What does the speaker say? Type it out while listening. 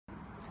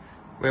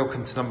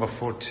Welcome to number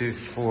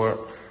 424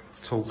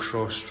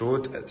 Tollcross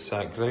Road. It's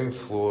a ground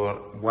floor,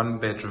 one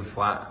bedroom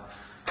flat,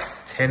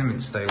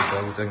 tenement style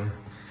building.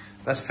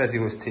 This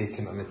video was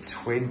taken on the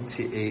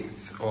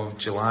 28th of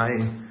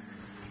July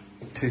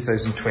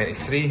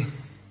 2023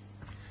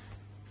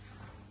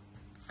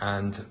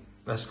 and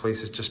this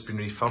place has just been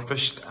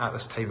refurbished at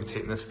this time of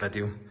taking this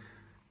video.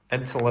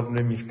 Into the living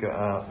room you've got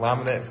a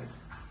laminate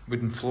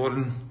wooden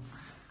flooring.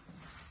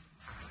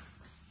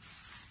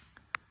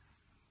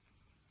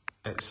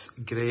 It's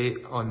grey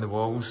on the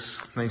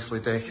walls, nicely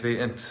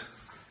decorated.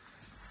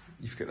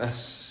 You've got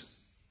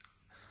this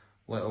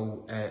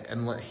little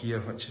inlet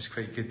here, which is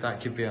quite good. That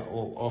could be a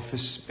little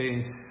office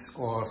space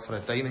or for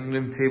a dining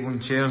room table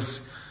and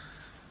chairs.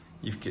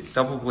 You've got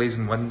double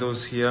glazing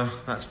windows here.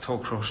 That's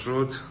Tollcross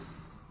Road.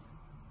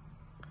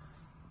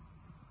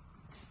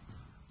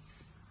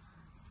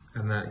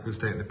 And that goes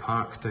down to the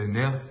park down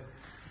there.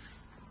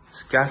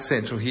 It's gas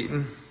central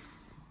heating.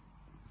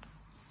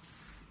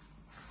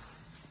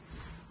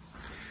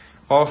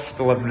 Off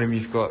the living room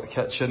you've got the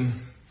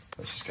kitchen,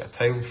 which has got a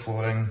tiled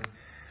flooring.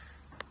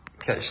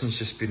 Kitchen's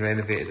just been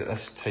renovated at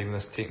this time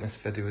of taking this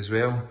video as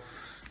well.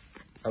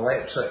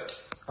 Electric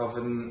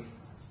oven,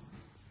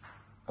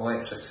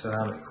 electric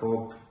ceramic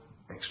hob,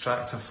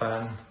 extractor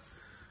fan,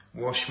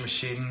 wash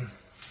machine,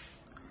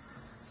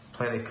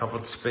 plenty of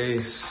cupboard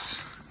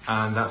space,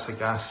 and that's a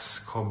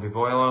gas combi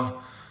boiler.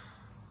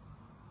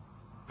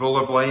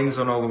 Roller blinds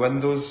on all the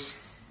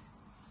windows.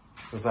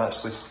 There's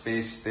actually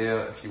space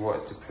there if you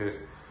wanted to put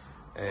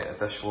a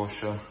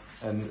dishwasher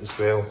in as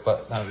well,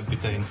 but that would be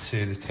down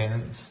to the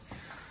tenants.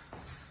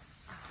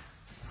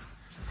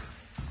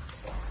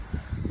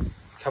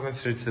 Coming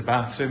through to the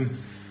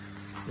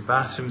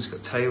bathroom's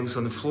got tiles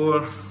on the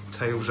floor,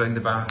 tiles round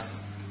the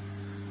bath,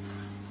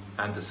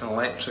 and it's an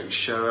electric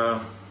shower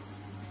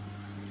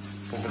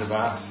over the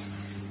bath.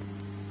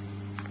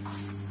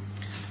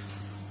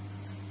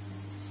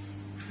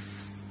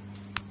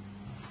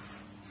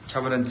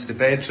 Coming into the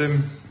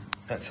bedroom,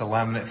 it's a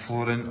laminate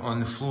flooring on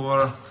the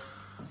floor,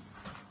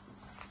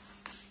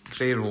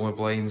 grey roller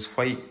blinds,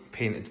 white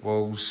painted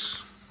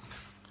walls.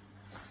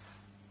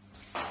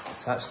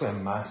 It's actually a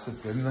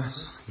massive room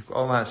this. You've got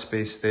all that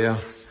space there.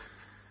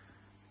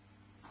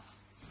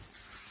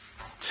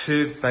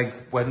 Two big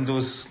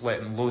windows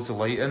letting loads of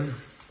light in.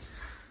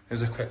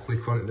 There's a quick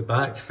look on at the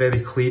back, very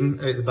clean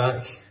out the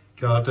back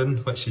garden,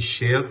 which is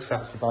shared,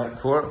 that's the back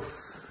court.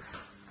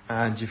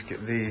 And you've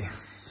got the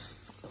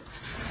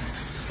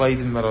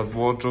sliding mirrored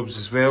wardrobes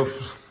as well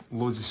for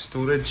loads of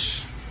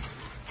storage.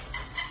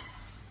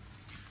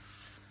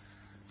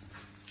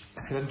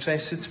 If you're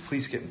interested,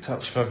 please get in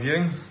touch for a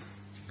viewing.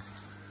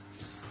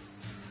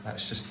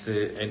 That's just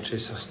the entry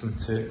system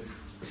to it.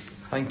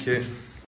 Thank you.